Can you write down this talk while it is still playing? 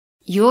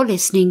You're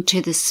listening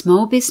to the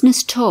Small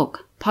Business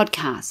Talk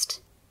podcast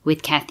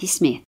with Kathy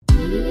Smith.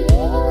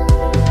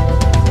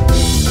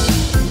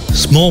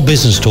 Small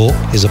Business Talk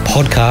is a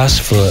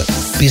podcast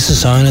for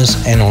business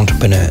owners and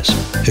entrepreneurs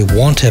who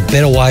want a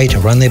better way to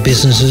run their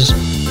businesses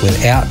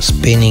without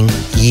spending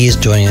years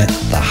doing it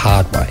the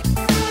hard way.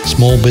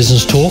 Small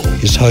Business Talk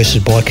is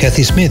hosted by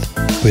Kathy Smith,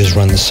 who has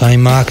run the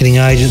same marketing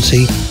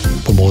agency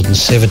for more than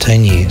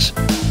 17 years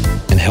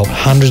and helped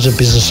hundreds of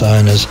business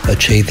owners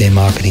achieve their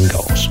marketing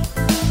goals.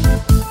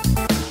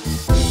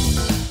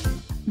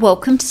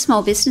 Welcome to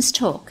Small Business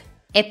Talk,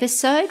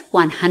 episode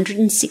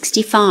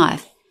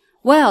 165.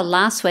 Well,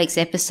 last week's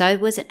episode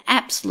was an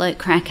absolute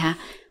cracker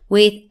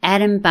with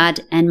Adam Budd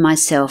and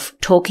myself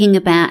talking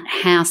about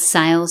how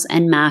sales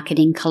and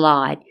marketing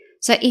collide.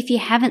 So if you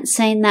haven't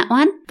seen that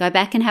one, go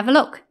back and have a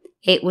look.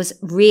 It was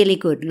really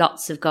good,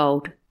 lots of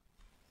gold.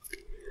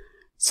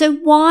 So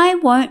why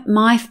won't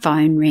my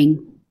phone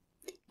ring?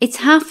 It's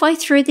halfway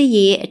through the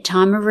year at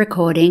time of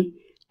recording,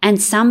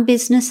 and some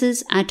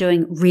businesses are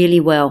doing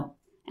really well,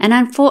 and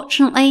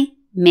unfortunately,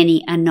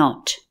 many are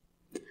not.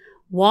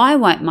 Why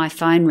won't my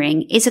phone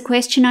ring is a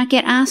question I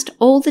get asked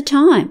all the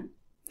time.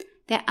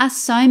 There are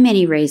so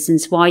many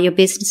reasons why your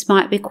business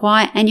might be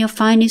quiet and your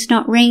phone is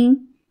not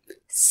ringing.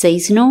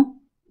 Seasonal,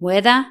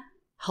 weather,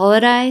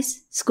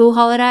 holidays, school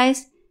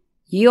holidays.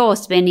 You're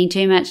spending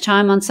too much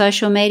time on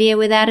social media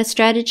without a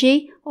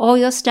strategy, or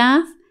your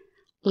staff.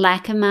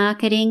 Lack of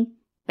marketing,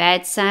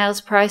 bad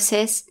sales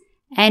process,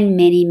 and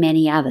many,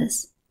 many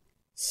others.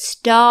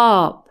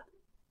 Stop.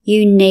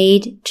 You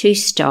need to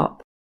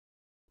stop.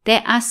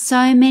 There are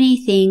so many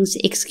things,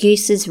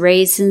 excuses,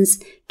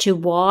 reasons to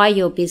why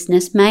your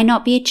business may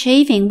not be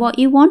achieving what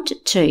you want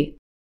it to.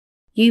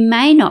 You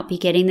may not be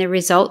getting the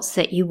results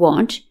that you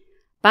want,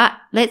 but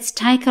let's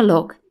take a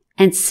look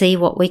and see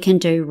what we can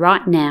do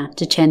right now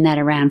to turn that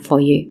around for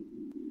you.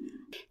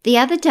 The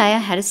other day I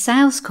had a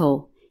sales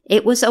call.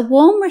 It was a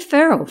warm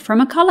referral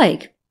from a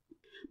colleague.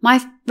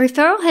 My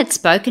referral had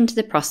spoken to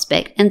the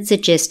prospect and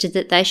suggested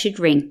that they should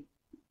ring.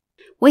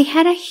 We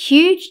had a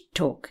huge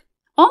talk.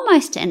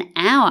 Almost an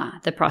hour,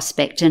 the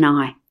prospect and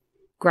I.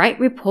 Great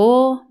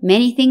rapport,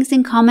 many things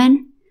in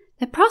common.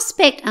 The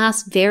prospect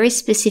asked very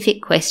specific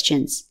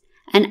questions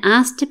and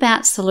asked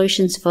about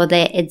solutions for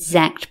their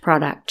exact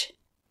product.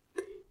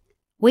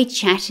 We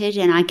chatted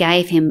and I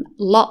gave him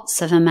lots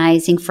of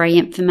amazing free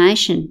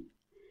information.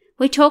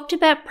 We talked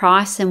about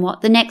price and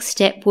what the next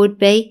step would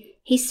be.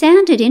 He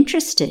sounded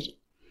interested.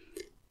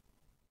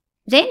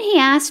 Then he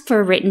asked for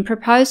a written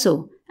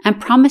proposal and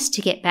promised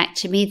to get back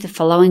to me the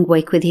following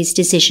week with his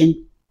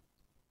decision.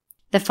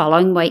 The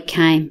following week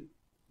came.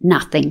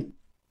 Nothing.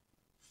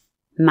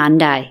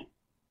 Monday.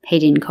 He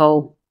didn't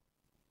call.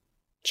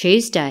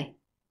 Tuesday.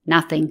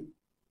 Nothing.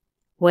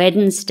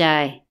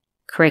 Wednesday.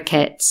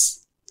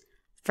 Crickets.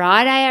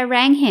 Friday I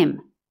rang him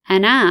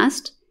and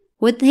asked,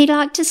 would he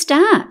like to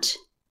start?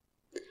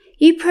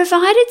 You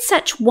provided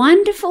such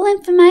wonderful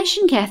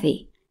information,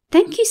 Kathy.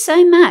 Thank you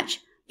so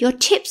much. Your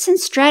tips and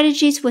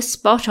strategies were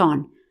spot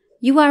on.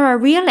 You are a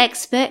real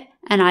expert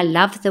and I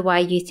love the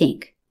way you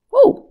think.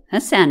 Oh,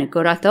 that sounded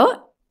good, I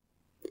thought.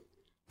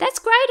 That's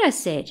great, I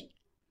said.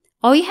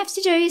 All you have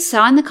to do is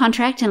sign the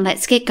contract and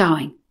let's get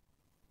going.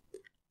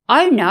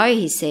 Oh no,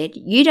 he said,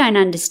 you don't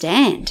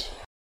understand.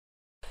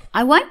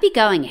 I won't be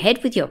going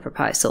ahead with your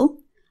proposal.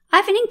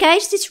 I've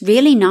engaged this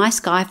really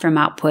nice guy from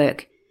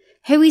Upwork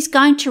who is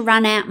going to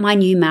run out my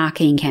new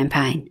marketing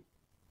campaign.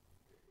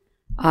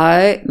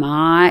 Oh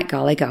my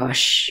golly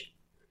gosh.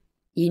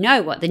 You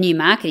know what the new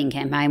marketing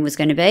campaign was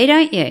going to be,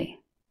 don't you?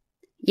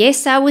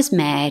 Yes, I was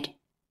mad.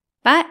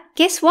 But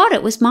guess what?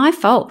 It was my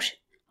fault.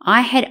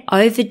 I had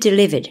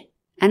over-delivered,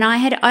 and I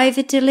had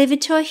over-delivered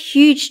to a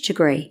huge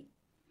degree.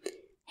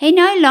 He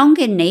no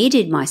longer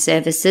needed my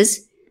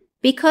services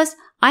because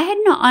I had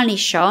not only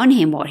shown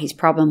him what his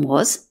problem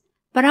was,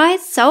 but I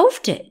had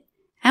solved it.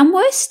 And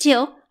worse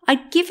still,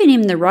 I'd given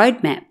him the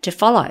roadmap to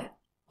follow,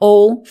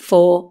 all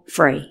for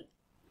free.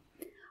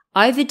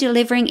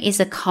 Over-delivering is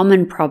a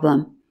common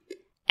problem.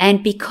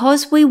 And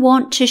because we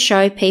want to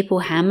show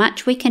people how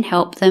much we can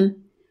help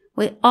them,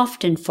 we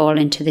often fall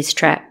into this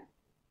trap.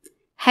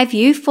 Have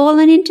you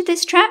fallen into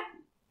this trap?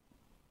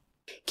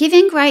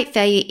 Giving great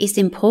value is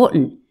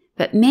important,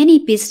 but many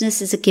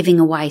businesses are giving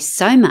away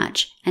so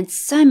much and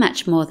so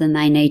much more than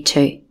they need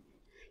to.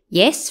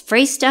 Yes,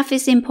 free stuff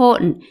is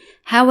important.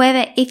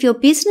 However, if your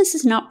business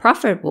is not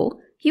profitable,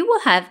 you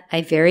will have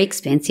a very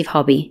expensive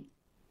hobby.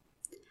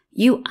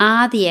 You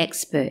are the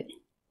expert,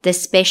 the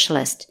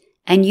specialist,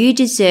 and you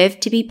deserve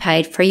to be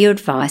paid for your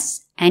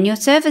advice and your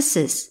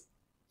services.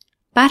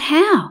 But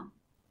how?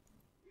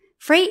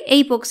 Free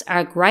ebooks are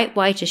a great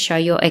way to show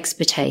your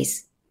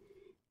expertise.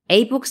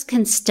 Ebooks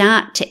can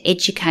start to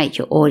educate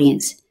your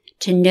audience,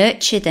 to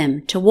nurture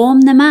them, to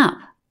warm them up.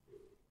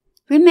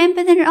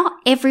 Remember that not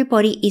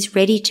everybody is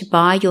ready to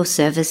buy your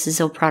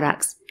services or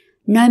products,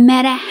 no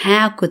matter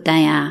how good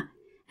they are,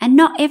 and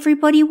not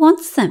everybody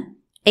wants them,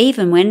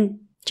 even when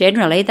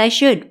generally they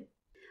should.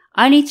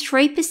 Only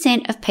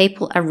 3% of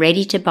people are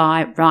ready to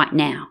buy right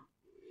now.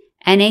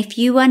 And if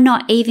you are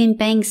not even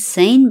being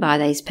seen by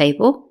these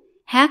people,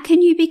 how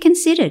can you be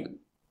considered?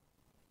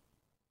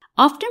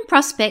 Often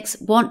prospects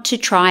want to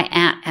try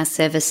out our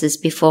services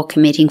before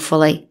committing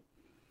fully.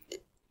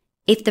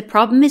 If the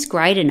problem is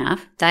great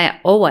enough, they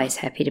are always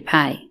happy to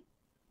pay.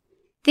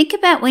 Think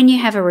about when you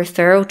have a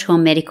referral to a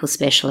medical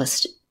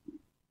specialist.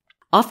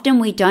 Often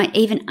we don't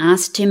even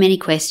ask too many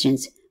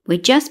questions. We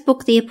just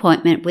book the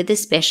appointment with the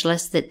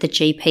specialist that the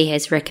GP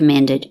has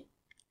recommended,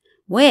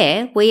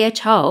 where we are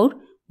told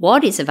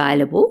what is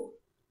available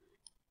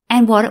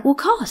and what it will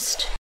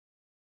cost.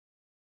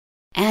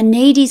 Our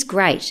need is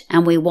great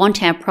and we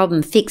want our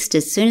problem fixed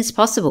as soon as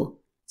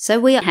possible, so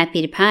we are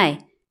happy to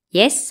pay.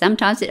 Yes,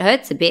 sometimes it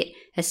hurts a bit,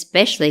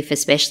 especially for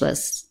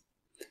specialists.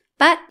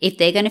 But if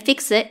they're going to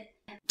fix it,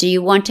 do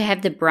you want to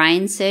have the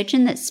brain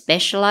surgeon that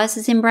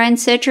specialises in brain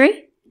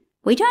surgery?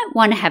 We don't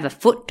want to have a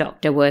foot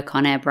doctor work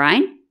on our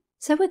brain,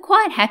 so we're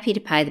quite happy to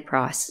pay the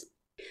price.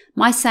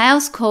 My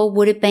sales call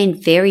would have been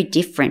very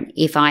different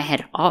if I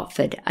had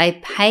offered a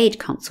paid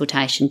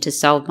consultation to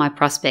solve my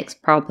prospects'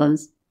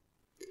 problems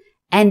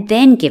and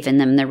then given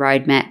them the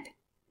roadmap.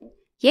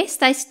 Yes,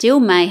 they still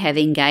may have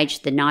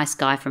engaged the nice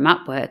guy from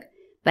Upwork,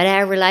 but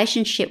our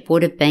relationship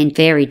would have been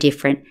very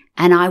different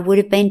and I would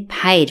have been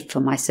paid for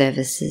my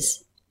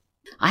services.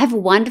 I have a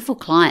wonderful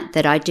client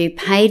that I do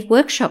paid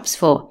workshops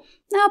for,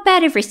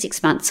 about every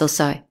 6 months or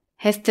so.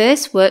 Her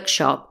first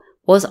workshop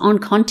was on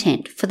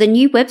content for the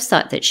new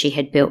website that she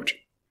had built.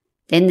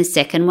 Then the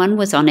second one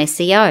was on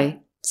SEO,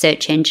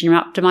 search engine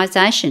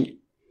optimization,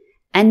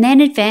 and then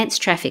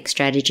advanced traffic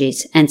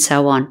strategies and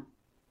so on.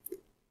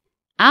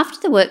 After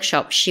the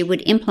workshop, she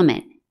would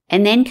implement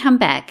and then come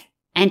back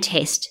and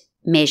test,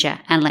 measure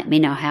and let me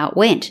know how it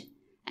went,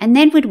 and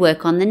then would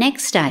work on the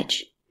next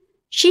stage.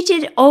 She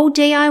did it all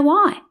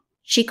DIY.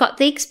 She got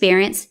the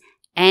experience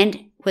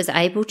and was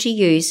able to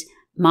use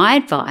my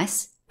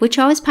advice, which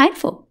I was paid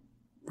for.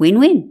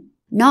 Win-win.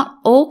 Not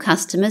all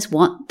customers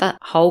want the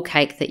whole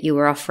cake that you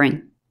are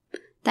offering.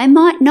 They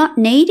might not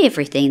need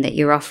everything that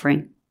you're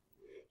offering.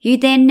 You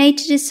then need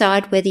to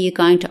decide whether you're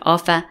going to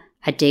offer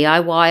a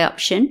DIY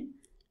option,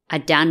 a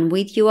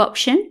done-with-you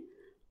option,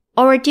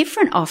 or a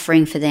different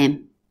offering for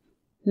them.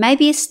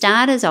 Maybe a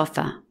starter's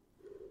offer.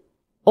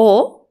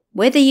 Or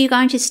whether you're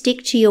going to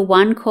stick to your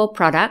one core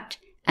product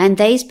and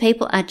these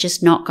people are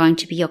just not going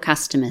to be your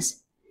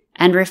customers,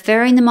 and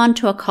referring them on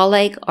to a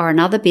colleague or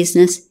another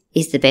business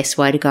is the best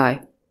way to go.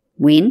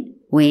 Win,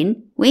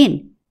 win,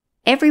 win.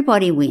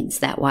 Everybody wins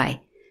that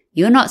way.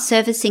 You're not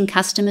servicing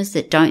customers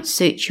that don't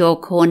suit your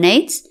core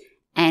needs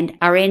and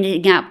are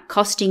ending up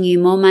costing you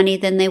more money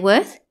than they're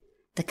worth.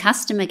 The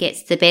customer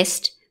gets the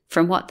best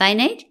from what they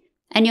need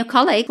and your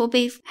colleague will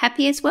be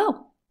happy as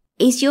well.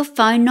 Is your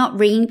phone not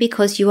ringing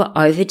because you are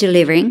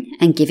over-delivering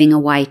and giving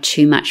away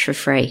too much for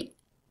free?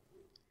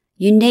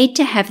 You need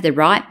to have the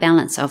right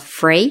balance of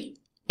free,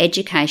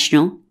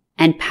 educational,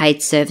 and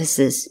paid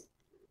services.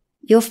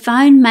 Your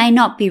phone may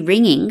not be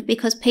ringing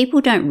because people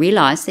don't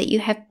realise that you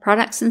have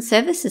products and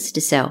services to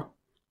sell.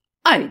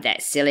 Oh,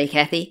 that's silly,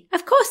 Kathy.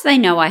 Of course they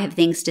know I have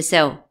things to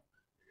sell.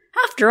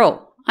 After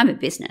all, I'm a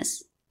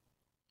business.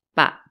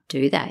 But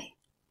do they?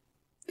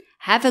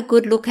 Have a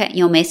good look at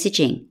your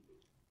messaging.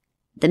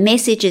 The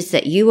messages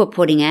that you are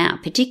putting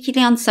out,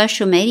 particularly on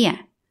social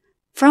media,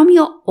 from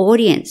your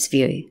audience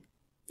view.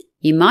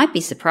 You might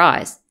be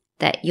surprised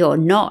that you're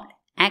not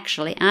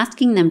actually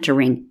asking them to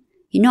ring.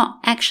 You're not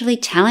actually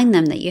telling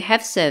them that you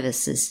have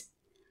services.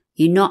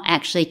 You're not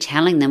actually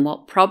telling them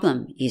what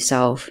problem you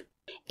solve.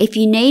 If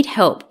you need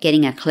help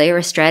getting a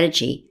clearer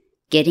strategy,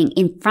 getting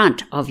in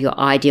front of your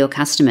ideal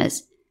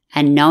customers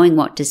and knowing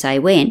what to say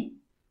when,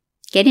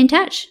 get in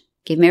touch.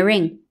 Give me a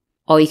ring.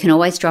 Or you can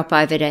always drop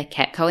over to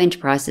Catco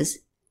Enterprises,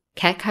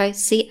 Catco,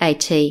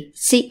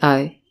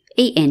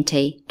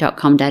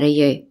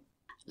 CATCOENT.com.au.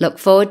 Look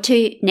forward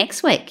to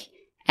next week.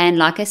 And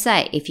like I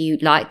say, if you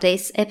like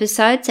these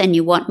episodes and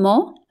you want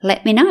more,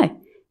 let me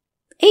know.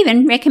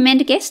 Even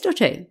recommend a guest or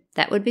two.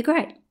 That would be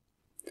great.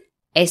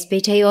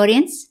 SBT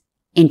audience,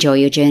 enjoy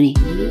your journey.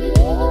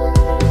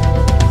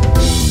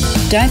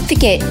 Don't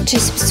forget to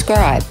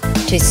subscribe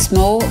to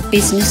Small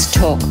Business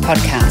Talk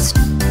podcast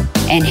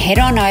and head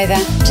on over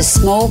to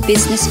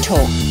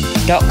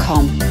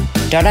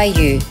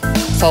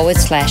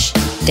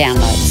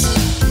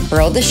smallbusinestalk.com.au/downloads for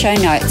all the show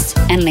notes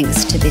and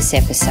links to this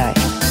episode.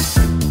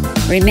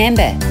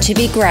 Remember, to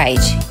be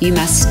great, you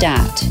must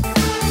start.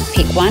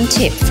 Pick one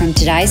tip from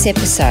today's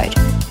episode,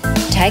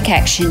 take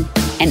action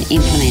and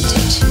implement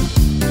it.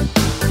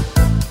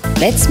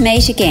 Let's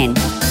meet again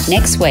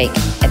next week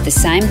at the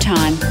same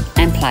time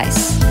and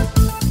place.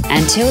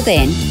 Until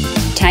then,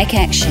 take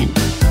action.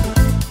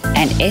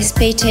 And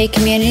SBT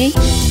community,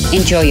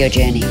 enjoy your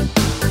journey.